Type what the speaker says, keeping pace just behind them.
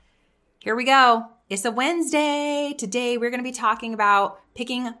Here we go. It's a Wednesday. Today we're going to be talking about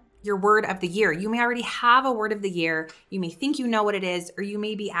picking your word of the year. You may already have a word of the year. You may think you know what it is, or you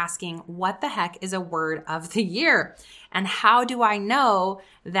may be asking, what the heck is a word of the year? And how do I know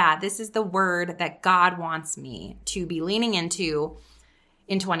that this is the word that God wants me to be leaning into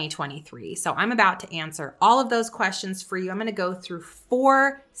in 2023? So I'm about to answer all of those questions for you. I'm going to go through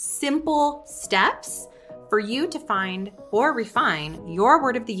 4 simple steps for you to find or refine your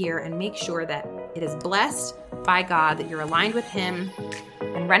word of the year and make sure that it is blessed by God, that you're aligned with Him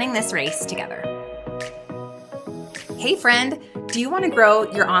and running this race together. Hey friend, do you want to grow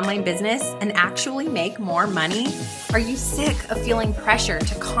your online business and actually make more money? Are you sick of feeling pressure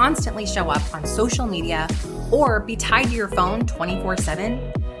to constantly show up on social media or be tied to your phone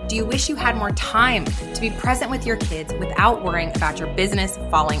 24/7? Do you wish you had more time to be present with your kids without worrying about your business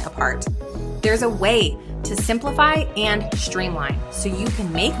falling apart? There's a way to simplify and streamline so you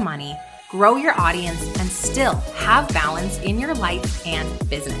can make money, grow your audience, and still have balance in your life and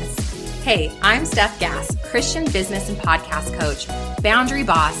business. Hey, I'm Steph Gass, Christian business and podcast coach, boundary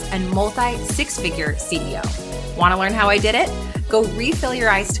boss, and multi-6-figure CEO. Want to learn how I did it? Go refill your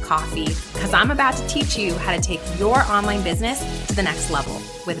iced coffee because I'm about to teach you how to take your online business to the next level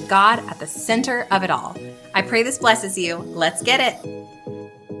with God at the center of it all. I pray this blesses you. Let's get it.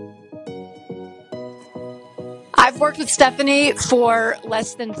 I've worked with Stephanie for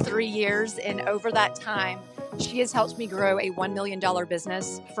less than 3 years, and over that time, she has helped me grow a $1 million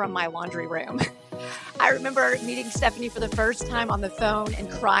business from my laundry room. I remember meeting Stephanie for the first time on the phone and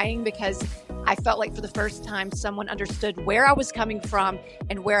crying because I felt like for the first time someone understood where I was coming from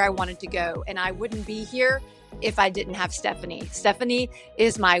and where I wanted to go, and I wouldn't be here if I didn't have Stephanie. Stephanie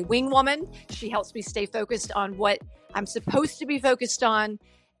is my wing woman. She helps me stay focused on what I'm supposed to be focused on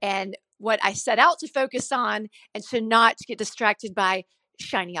and what I set out to focus on, and to not get distracted by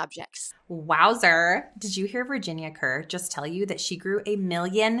shiny objects. Wowzer. Did you hear Virginia Kerr just tell you that she grew $1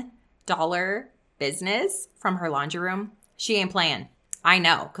 million business from her laundry room? She ain't playing. I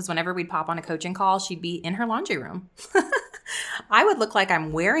know, because whenever we'd pop on a coaching call, she'd be in her laundry room. I would look like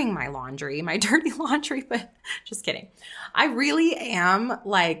I'm wearing my laundry, my dirty laundry, but just kidding. I really am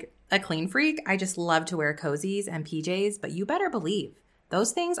like a clean freak. I just love to wear cozies and PJs, but you better believe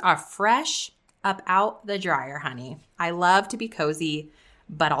those things are fresh up out the dryer, honey. I love to be cozy,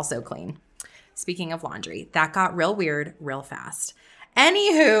 but also clean. Speaking of laundry, that got real weird real fast.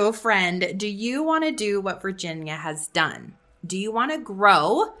 Anywho, friend, do you want to do what Virginia has done? Do you want to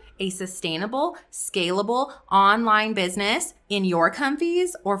grow a sustainable, scalable online business in your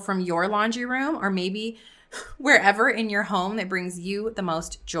comfies or from your laundry room, or maybe wherever in your home that brings you the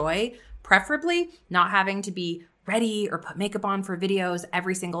most joy, preferably not having to be ready or put makeup on for videos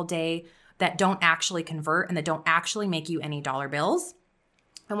every single day that don't actually convert and that don't actually make you any dollar bills?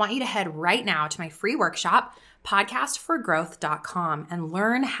 I want you to head right now to my free workshop, podcastforgrowth.com, and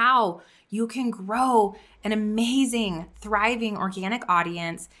learn how you can grow an amazing, thriving organic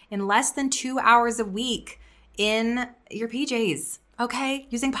audience in less than 2 hours a week in your PJs, okay?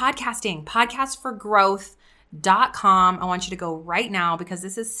 Using podcasting, podcastforgrowth.com. I want you to go right now because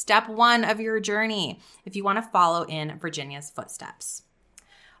this is step 1 of your journey if you want to follow in Virginia's footsteps.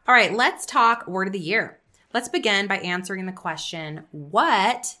 All right, let's talk word of the year. Let's begin by answering the question,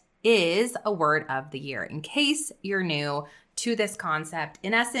 what is a word of the year? In case you're new to this concept,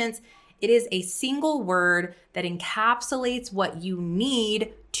 in essence, it is a single word that encapsulates what you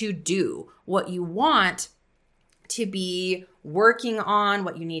need to do, what you want to be working on,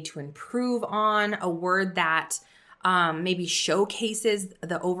 what you need to improve on, a word that maybe showcases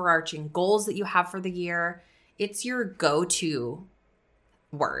the overarching goals that you have for the year. It's your go-to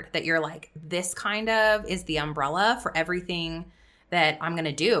word that you're like, this kind of is the umbrella for everything that I'm going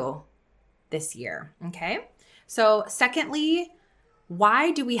to do this year. Okay. So secondly,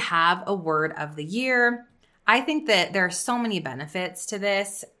 why do we have a word of the year? I think that there are so many benefits to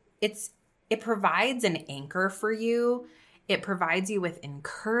this. It provides an anchor for you. It provides you with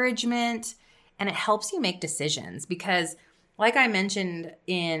encouragement, and it helps you make decisions because, like I mentioned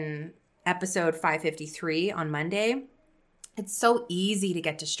in episode 553 on Monday, it's so easy to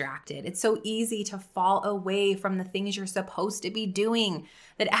get distracted. It's so easy to fall away from the things you're supposed to be doing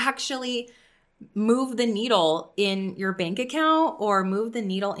that actually move the needle in your bank account or move the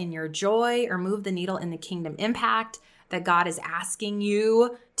needle in your joy or move the needle in the kingdom impact that God is asking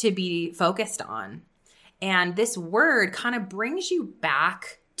you to be focused on. And this word kind of brings you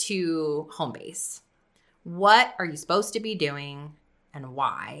back to home base. What are you supposed to be doing and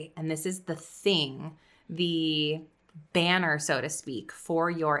why? And this is the thing, the banner, so to speak,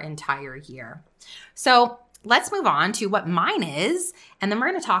 for your entire year. So let's move on to what mine is, and then we're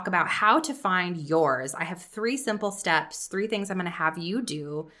going to talk about how to find yours. I have 3 simple steps, 3 things I'm going to have you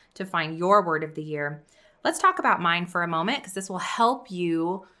do to find your word of the year. Let's talk about mine for a moment because this will help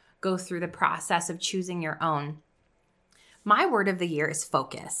you go through the process of choosing your own. My word of the year is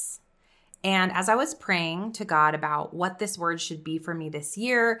focus. And as I was praying to God about what this word should be for me this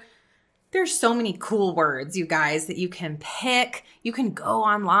year, there's so many cool words, you guys, that you can pick. You can go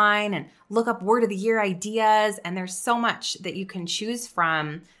online and look up word of the year ideas, and there's so much that you can choose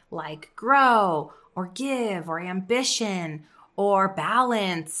from, like grow or give or ambition or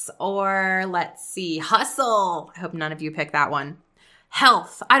balance or hustle. I hope none of you pick that one.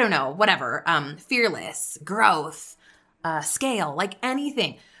 Health, I don't know, whatever. Fearless, growth, scale, like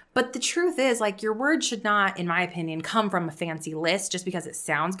anything. But the truth is, like, your word should not, in my opinion, come from a fancy list just because it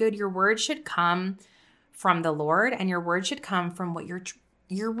sounds good. Your word should come from the Lord, and your word should come from what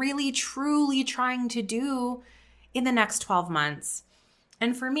you're really, truly trying to do in the next 12 months.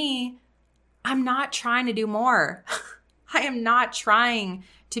 And for me, I'm not trying to do more. I am not trying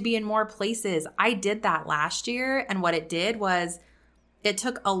to be in more places. I did that last year, and what it did was it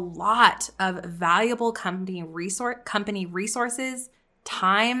took a lot of valuable company resources,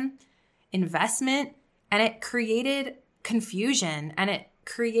 time, investment, and it created confusion, and it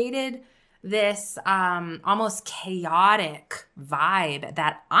created this almost chaotic vibe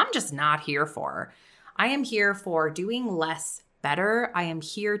that I'm just not here for. I am here for doing less better. I am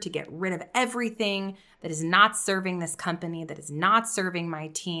here to get rid of everything that is not serving this company, that is not serving my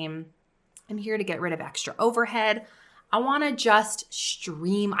team. I'm here to get rid of extra overhead. I want to just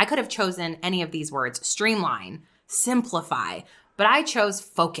I could have chosen any of these words: streamline, simplify, but I chose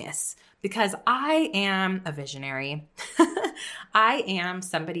focus because I am a visionary. I am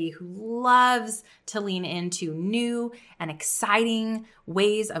somebody who loves to lean into new and exciting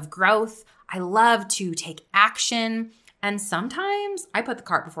ways of growth. I love to take action. And sometimes I put the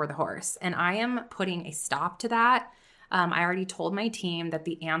cart before the horse, and I am putting a stop to that. I already told my team that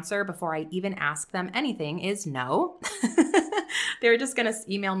the answer before I even ask them anything is no. They're just going to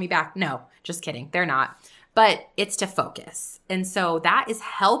email me back. No, just kidding. They're not. But it's to focus. And so that is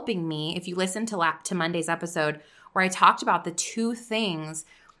helping me. If you listen to Monday's episode where I talked about the 2 things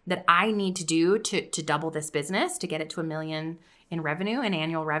that I need to do to double this business, to get it to $1 million in revenue, in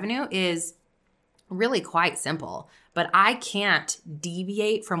annual revenue, is really quite simple. But I can't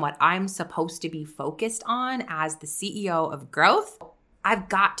deviate from what I'm supposed to be focused on as the CEO of growth. I've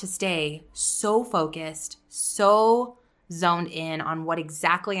got to stay so focused, so zoned in on what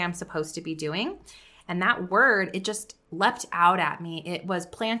exactly I'm supposed to be doing. And that word, it just leapt out at me. It was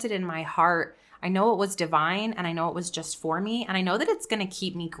planted in my heart. I know it was divine, and I know it was just for me. And I know that it's going to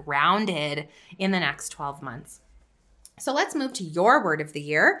keep me grounded in the next 12 months. So let's move to your word of the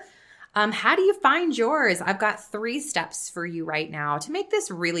year. How do you find yours? I've got 3 steps for you right now to make this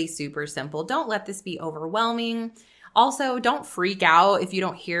really super simple. Don't let this be overwhelming. Also, don't freak out if you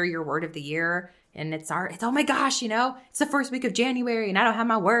don't hear your word of the year and it's oh my gosh, it's the first week of January and I don't have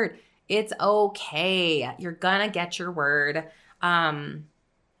my word. It's okay. You're gonna get your word.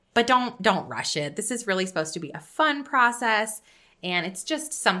 But don't rush it. This is really supposed to be a fun process, and it's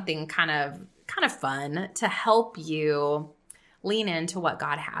just something kind of fun to help you lean into what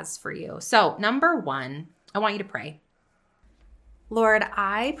God has for you. So, number 1, I want you to pray. Lord,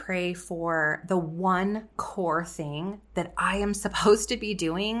 I pray for the one core thing that I am supposed to be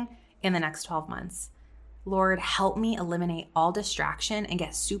doing in the next 12 months. Lord, help me eliminate all distraction and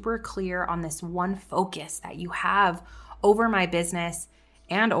get super clear on this one focus that you have over my business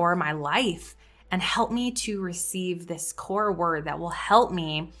and or my life, and help me to receive this core word that will help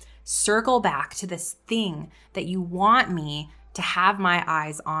me circle back to this thing that you want me to have my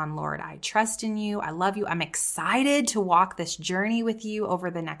eyes on. Lord, I trust in you. I love you. I'm excited to walk this journey with you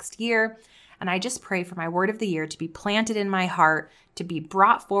over the next year. And I just pray for my word of the year to be planted in my heart, to be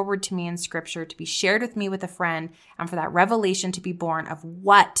brought forward to me in scripture, to be shared with me with a friend, and for that revelation to be born of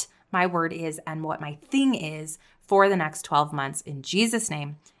what my word is and what my thing is for the next 12 months. In Jesus'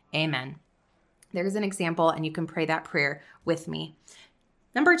 name, amen. There's an example, and you can pray that prayer with me.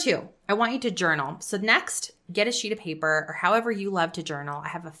 Number 2, I want you to journal. So next, get a sheet of paper or however you love to journal. I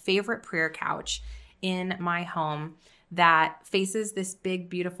have a favorite prayer couch in my home that faces this big,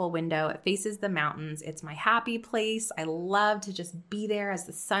 beautiful window. It faces the mountains. It's my happy place. I love to just be there as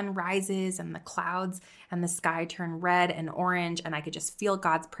the sun rises and the clouds and the sky turn red and orange, and I could just feel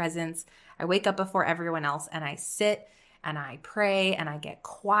God's presence. I wake up before everyone else and I sit and I pray and I get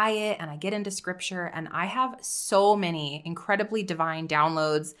quiet and I get into scripture, and I have so many incredibly divine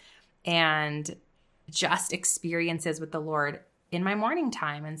downloads and just experiences with the Lord in my morning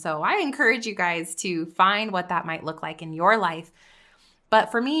time. And so I encourage you guys to find what that might look like in your life. But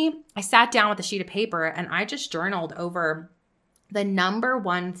for me, I sat down with a sheet of paper and I just journaled over the number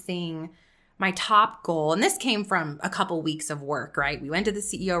one thing, my top goal. And this came from a couple weeks of work, right? We went to the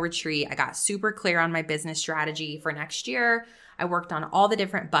CEO retreat. I got super clear on my business strategy for next year. I worked on all the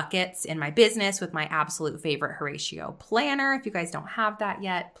different buckets in my business with my absolute favorite Horatio planner. If you guys don't have that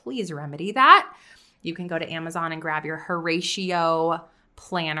yet, please remedy that. You can go to Amazon and grab your Horatio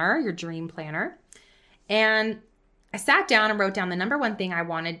planner, your dream planner. And I sat down and wrote down the number one thing I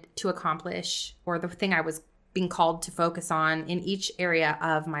wanted to accomplish, or the thing I was being called to focus on in each area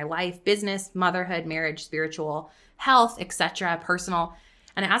of my life: business, motherhood, marriage, spiritual, health, etc., personal.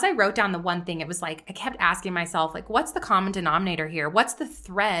 And as I wrote down the one thing, it was like I kept asking myself, like, what's the common denominator here? What's the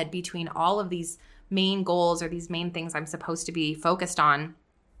thread between all of these main goals or these main things I'm supposed to be focused on?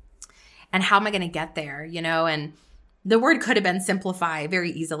 And how am I going to get there? And the word could have been simplify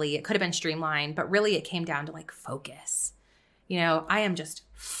very easily. It could have been streamlined, but really it came down to like focus. I am just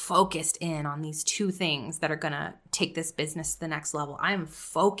focused in on these two things that are going to take this business to the next level. I am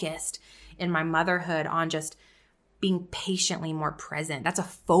focused in my motherhood on just being patiently more present. That's a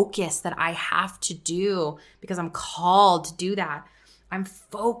focus that I have to do because I'm called to do that. I'm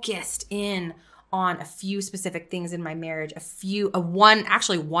focused in on a few specific things in my marriage,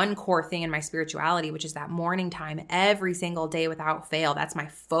 one core thing in my spirituality, which is that morning time every single day without fail. That's my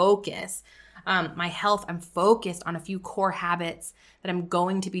focus. My health, I'm focused on a few core habits that I'm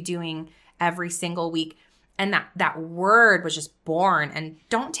going to be doing every single week. And that word was just born. And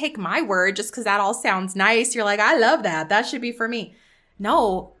don't take my word just because that all sounds nice. You're like, I love that. That should be for me.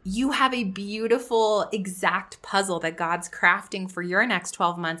 No, you have a beautiful, exact puzzle that God's crafting for your next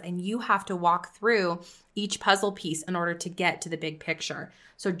 12 months. And you have to walk through each puzzle piece in order to get to the big picture.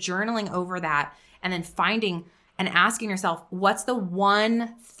 So journaling over that and then finding and asking yourself, what's the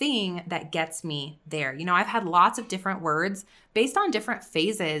one thing that gets me there? I've had lots of different words based on different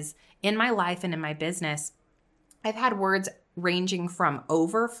phases in my life and in my business. I've had words ranging from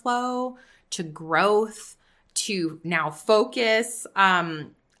overflow to growth to now focus. I've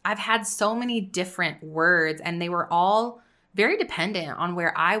had so many different words, and they were all very dependent on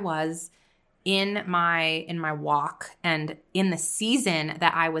where I was in my walk and in the season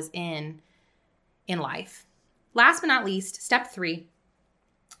that I was in life. Last but not least, step 3,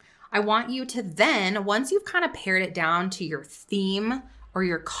 I want you to then, once you've kind of pared it down to your theme or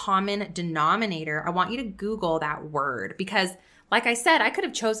your common denominator, I want you to Google that word because, like I said, I could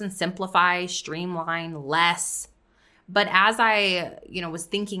have chosen simplify, streamline, less. But as I, was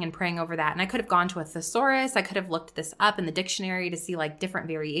thinking and praying over that, and I could have gone to a thesaurus, I could have looked this up in the dictionary to see like different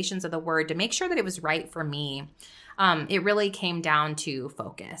variations of the word to make sure that it was right for me. It really came down to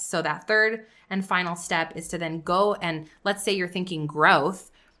focus. So that third and final step is to then go and, let's say you're thinking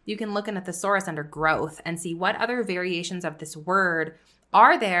growth, you can look in a thesaurus under growth and see what other variations of this word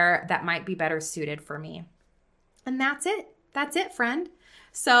are there that might be better suited for me. And that's it. That's it, friend.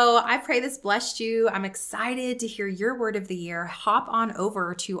 So I pray this blessed you. I'm excited to hear your word of the year. Hop on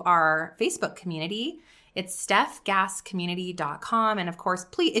over to our Facebook community. It's stephgasscommunity.com. And of course,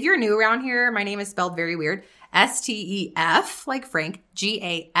 please, if you're new around here, my name is spelled very weird. STEF, like Frank,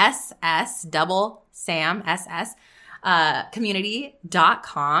 GASS, double Sam, SS,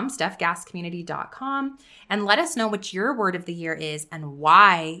 community.com, stephgasscommunity.com. And let us know what your word of the year is and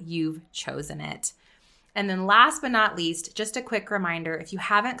why you've chosen it. And then last but not least, just a quick reminder, if you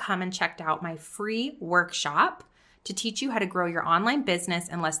haven't come and checked out my free workshop to teach you how to grow your online business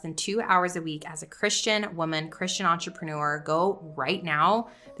in less than 2 hours a week as a Christian woman, Christian entrepreneur, go right now.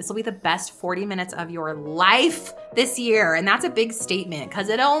 This will be the best 40 minutes of your life this year. And that's a big statement because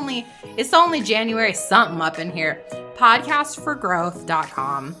it's only January something up in here.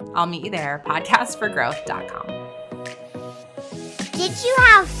 Podcastforgrowth.com. I'll meet you there. Podcastforgrowth.com. Did you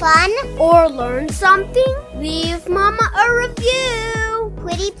have fun or learn something? Leave Mama a review.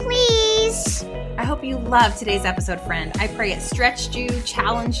 Pretty please. I hope you loved today's episode, friend. I pray it stretched you,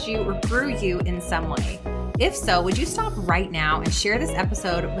 challenged you, or grew you in some way. If so, would you stop right now and share this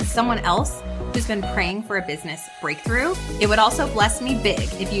episode with someone else who's been praying for a business breakthrough? It would also bless me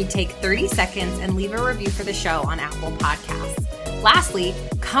big if you'd take 30 seconds and leave a review for the show on Apple Podcasts. Lastly,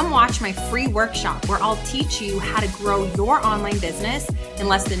 come watch my free workshop where I'll teach you how to grow your online business in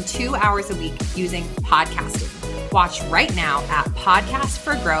less than 2 hours a week using podcasting. Watch right now at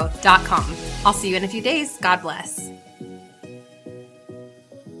podcastforgrowth.com. I'll see you in a few days. God bless.